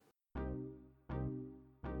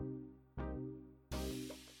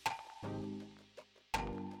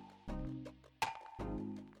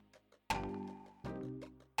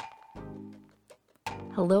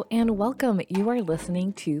Hello and welcome. You are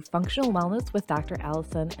listening to Functional Wellness with Dr.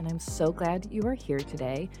 Allison, and I'm so glad you are here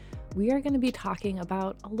today. We are going to be talking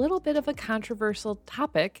about a little bit of a controversial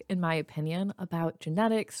topic, in my opinion, about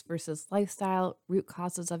genetics versus lifestyle, root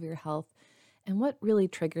causes of your health. And what really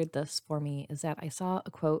triggered this for me is that I saw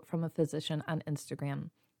a quote from a physician on Instagram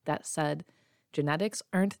that said, "Genetics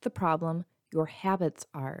aren't the problem, your habits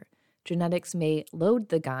are. Genetics may load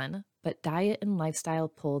the gun, but diet and lifestyle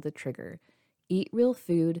pull the trigger. Eat real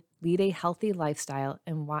food, lead a healthy lifestyle,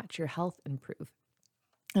 and watch your health improve."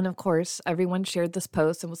 And of course, everyone shared this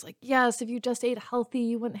post and was like, yes, if you just ate healthy,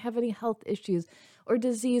 you wouldn't have any health issues or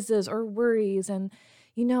diseases or worries. And,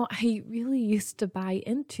 I really used to buy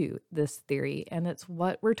into this theory, and it's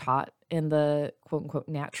what we're taught in the quote unquote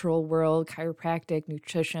natural world, chiropractic,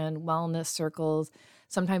 nutrition, wellness circles,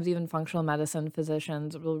 sometimes even functional medicine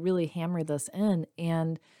physicians will really hammer this in.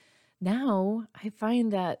 And now I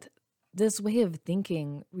find that this way of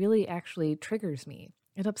thinking really actually triggers me.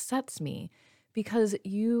 It upsets me because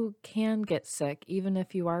you can get sick even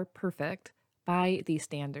if you are perfect by these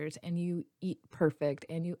standards and you eat perfect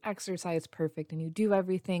and you exercise perfect and you do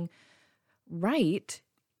everything right.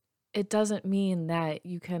 It doesn't mean that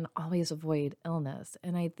you can always avoid illness.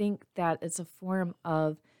 And I think that it's a form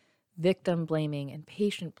of victim blaming and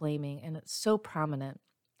patient blaming, and it's so prominent.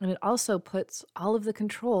 And it also puts all of the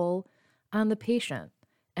control on the patient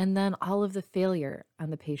and then all of the failure on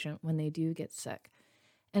the patient when they do get sick.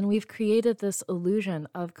 And we've created this illusion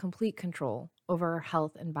of complete control over our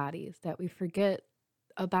health and bodies that we forget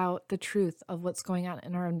about the truth of what's going on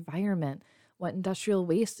in our environment, what industrial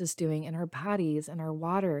waste is doing in our bodies and our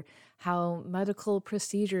water, how medical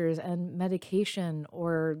procedures and medication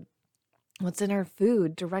or what's in our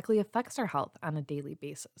food directly affects our health on a daily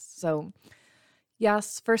basis. So,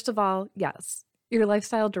 yes, first of all, yes, your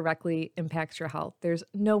lifestyle directly impacts your health. There's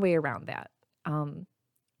no way around that.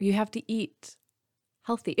 You have to eat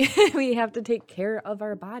healthy. We have to take care of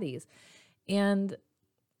our bodies. And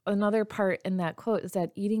another part in that quote is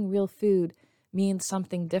that eating real food means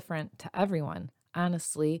something different to everyone,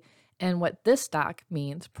 honestly. And what this doc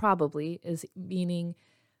means probably is meaning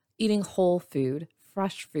eating whole food,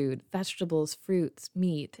 fresh food, vegetables, fruits,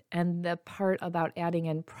 meat, and the part about adding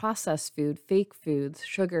in processed food, fake foods,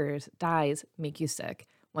 sugars, dyes make you sick.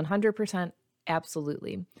 100%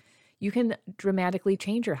 absolutely. You can dramatically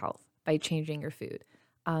change your health by changing your food.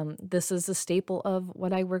 This is a staple of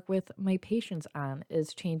what I work with my patients on,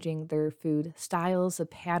 is changing their food styles, the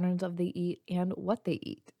patterns of they eat, and what they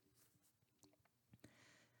eat.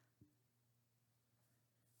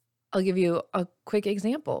 I'll give you a quick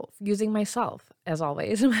example using myself, as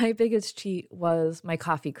always. My biggest cheat was my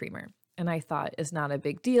coffee creamer. And I thought it's not a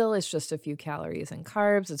big deal. It's just a few calories and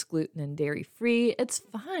carbs. It's gluten and dairy free. It's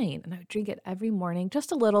fine. And I would drink it every morning,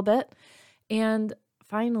 just a little bit. And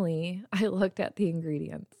finally, I looked at the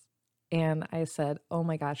ingredients and I said, oh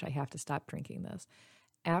my gosh, I have to stop drinking this.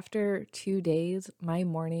 After 2 days, my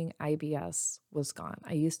morning IBS was gone.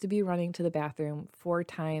 I used to be running to the bathroom 4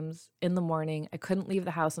 times in the morning. I couldn't leave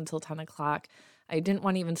the house until 10 o'clock. I didn't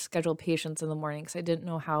want to even schedule patients in the morning because I didn't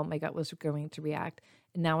know how my gut was going to react.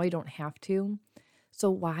 And now I don't have to.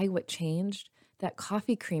 So why? What changed? That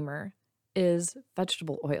coffee creamer is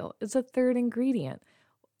vegetable oil. It's a third ingredient.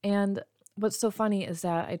 And what's so funny is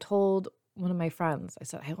that I told one of my friends, I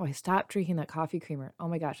said, I stopped drinking that coffee creamer. Oh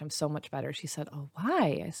my gosh, I'm so much better. She said, oh,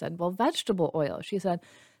 why? I said, well, vegetable oil. She said,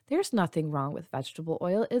 there's nothing wrong with vegetable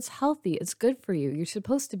oil. It's healthy. It's good for you. You're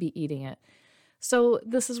supposed to be eating it. So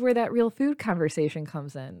this is where that real food conversation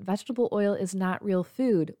comes in. Vegetable oil is not real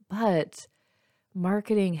food, but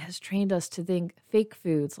marketing has trained us to think fake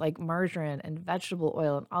foods like margarine and vegetable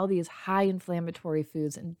oil and all these high inflammatory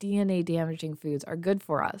foods and DNA damaging foods are good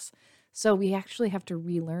for us. So we actually have to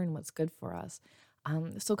relearn what's good for us.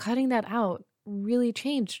 So cutting that out really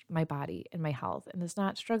changed my body and my health and is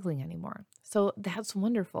not struggling anymore. So that's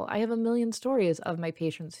wonderful. I have a million stories of my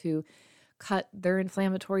patients who cut their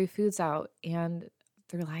inflammatory foods out and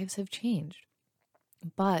their lives have changed.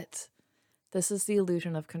 But this is the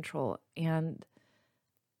illusion of control. And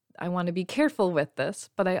I want to be careful with this,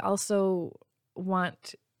 but I also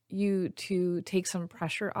want you to take some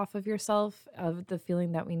pressure off of yourself of the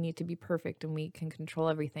feeling that we need to be perfect and we can control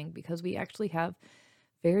everything, because we actually have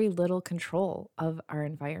very little control of our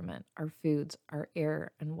environment, our foods, our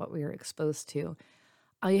air, and what we are exposed to.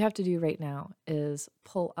 All you have to do right now is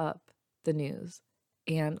pull up the news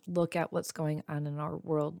and look at what's going on in our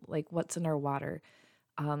world, like what's in our water,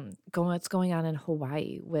 what's going on in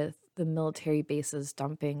Hawaii with the military bases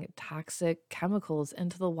dumping toxic chemicals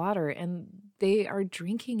into the water, and they are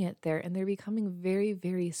drinking it there and they're becoming very,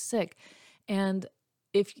 very sick. And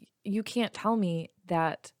if you can't tell me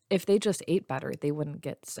that if they just ate better, they wouldn't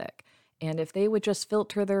get sick. And if they would just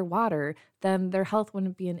filter their water, then their health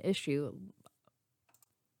wouldn't be an issue.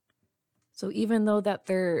 So even though that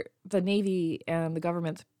the Navy and the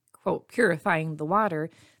government's, quote, purifying the water,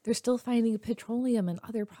 they're still finding petroleum and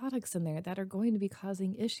other products in there that are going to be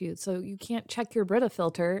causing issues. So you can't check your Brita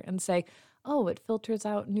filter and say, oh, it filters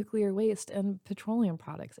out nuclear waste and petroleum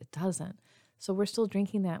products. It doesn't. So we're still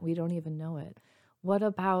drinking that. We don't even know it. What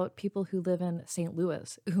about people who live in St.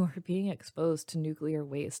 Louis who are being exposed to nuclear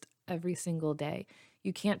waste every single day?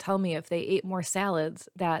 You can't tell me if they ate more salads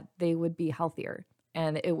that they would be healthier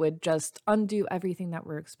and it would just undo everything that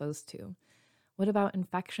we're exposed to. What about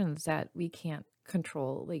infections that we can't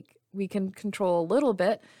control? Like, we can control a little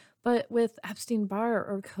bit, but with Epstein-Barr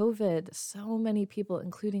or COVID, so many people,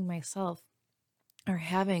 including myself, are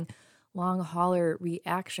having long hauler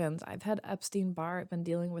reactions. I've had Epstein-Barr. I've been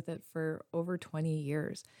dealing with it for over 20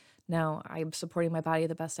 years. Now, I'm supporting my body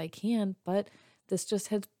the best I can, but this just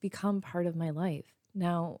has become part of my life.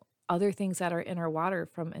 Now, other things that are in our water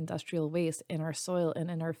from industrial waste, in our soil, and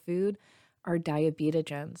in our food are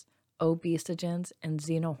diabetogens, obesogens, and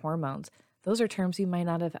xenohormones. Those are terms you might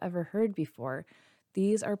not have ever heard before.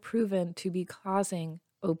 These are proven to be causing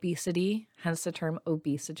obesity, hence the term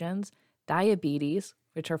obesogens, diabetes,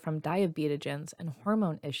 which are from diabetogens, and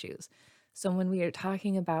hormone issues. So when we are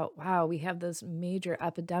talking about, wow, we have this major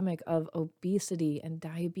epidemic of obesity and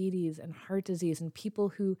diabetes and heart disease and people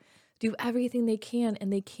who do everything they can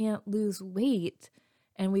and they can't lose weight,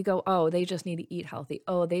 and we go, oh, they just need to eat healthy.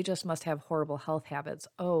 Oh, they just must have horrible health habits.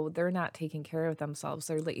 Oh, they're not taking care of themselves.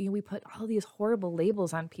 We put all these horrible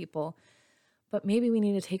labels on people, but maybe we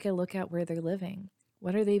need to take a look at where they're living.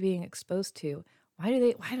 What are they being exposed to?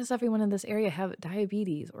 Why does everyone in this area have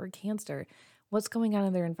diabetes or cancer? What's going on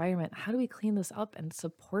in their environment? How do we clean this up and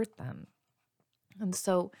support them? And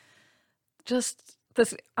so just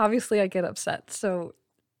this, obviously I get upset. So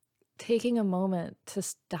taking a moment to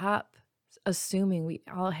stop assuming we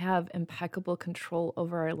all have impeccable control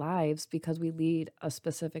over our lives because we lead a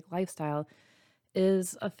specific lifestyle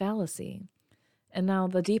is a fallacy. And now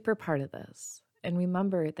the deeper part of this, and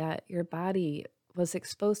remember that your body was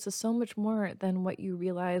exposed to so much more than what you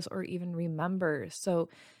realize or even remember. So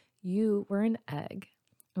you were an egg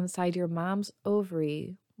inside your mom's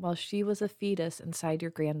ovary while she was a fetus inside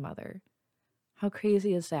your grandmother. How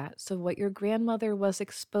crazy is that? So what your grandmother was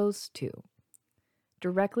exposed to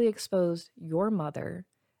directly exposed your mother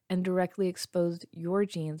and directly exposed your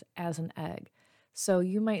genes as an egg. So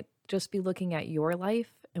you might just be looking at your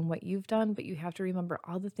life and what you've done, but you have to remember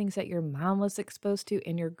all the things that your mom was exposed to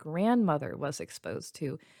and your grandmother was exposed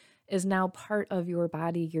to is now part of your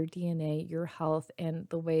body, your DNA, your health, and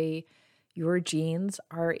the way your genes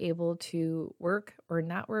are able to work or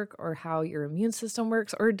not work, or how your immune system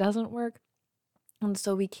works or doesn't work. And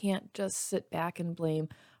so we can't just sit back and blame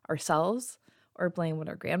ourselves or blame what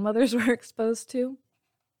our grandmothers were exposed to.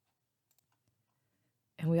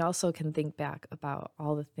 And we also can think back about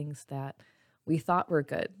all the things that we thought were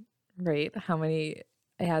good, right? How many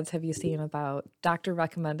ads have you seen about doctor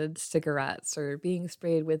recommended cigarettes or being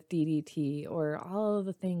sprayed with DDT, or all of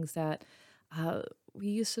the things that we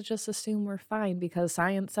used to just assume were fine because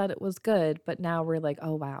science said it was good, but now we're like,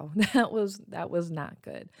 oh wow, that was not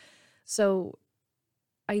good. So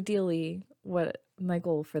ideally, what my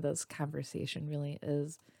goal for this conversation really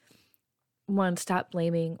is, one, stop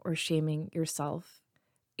blaming or shaming yourself.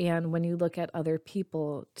 And when you look at other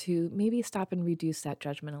people, to maybe stop and reduce that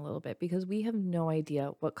judgment a little bit, because we have no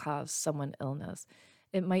idea what caused someone illness.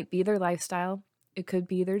 It might be their lifestyle. It could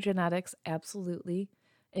be their genetics, absolutely.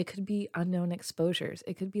 It could be unknown exposures.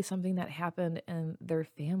 It could be something that happened in their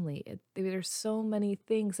family. There's so many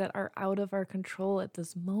things that are out of our control at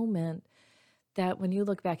this moment, that when you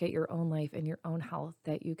look back at your own life and your own health,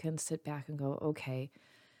 that you can sit back and go, okay,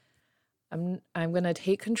 I'm going to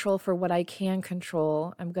take control for what I can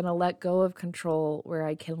control. I'm going to let go of control where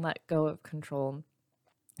I can let go of control.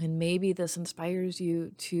 And maybe this inspires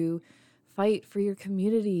you to fight for your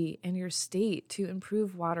community and your state to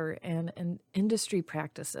improve water and industry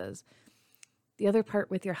practices. The other part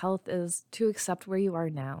with your health is to accept where you are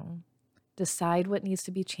now, decide what needs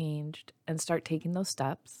to be changed, and start taking those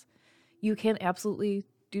steps. You can absolutely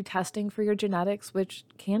do testing for your genetics, which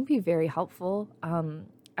can be very helpful.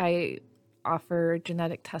 I offer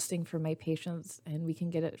genetic testing for my patients, and we can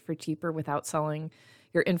get it for cheaper without selling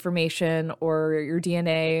your information or your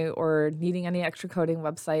DNA or needing any extra coding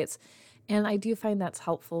websites. And I do find that's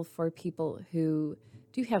helpful for people who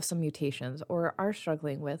do have some mutations or are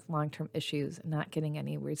struggling with long-term issues and not getting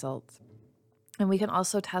any results. And we can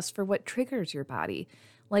also test for what triggers your body,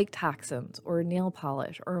 like toxins or nail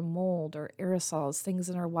polish or mold or aerosols, things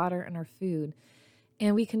in our water and our food.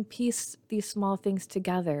 And we can piece these small things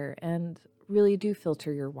together and really do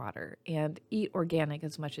filter your water and eat organic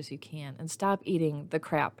as much as you can and stop eating the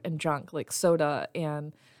crap and junk like soda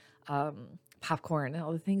and popcorn and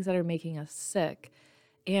all the things that are making us sick,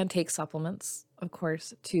 and take supplements, of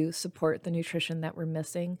course, to support the nutrition that we're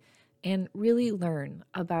missing, and really learn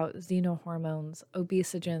about xenohormones,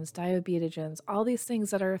 obesogens, diabetogens, all these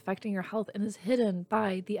things that are affecting your health and is hidden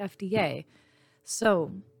by the FDA.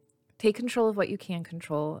 So take control of what you can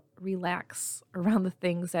control, relax around the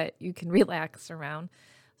things that you can relax around.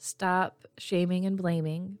 Stop shaming and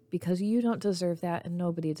blaming, because you don't deserve that and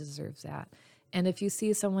nobody deserves that. And if you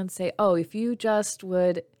see someone say, oh, if you just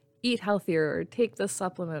would eat healthier or take this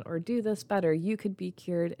supplement or do this better, you could be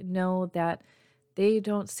cured, know that they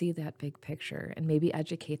don't see that big picture, and maybe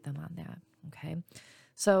educate them on that. Okay.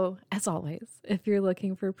 So as always, if you're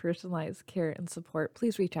looking for personalized care and support,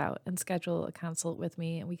 please reach out and schedule a consult with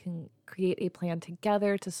me, and we can create a plan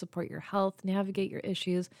together to support your health, navigate your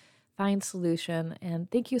issues, find solution. And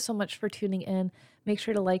thank you so much for tuning in. Make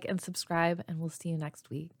sure to like and subscribe, and we'll see you next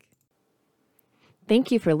week.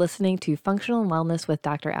 Thank you for listening to Functional Wellness with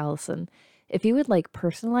Dr. Allison. If you would like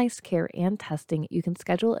personalized care and testing, you can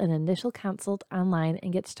schedule an initial consult online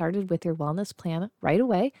and get started with your wellness plan right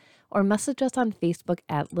away, or message us on Facebook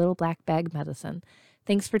at Little Black Bag Medicine.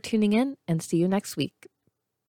 Thanks for tuning in, and see you next week.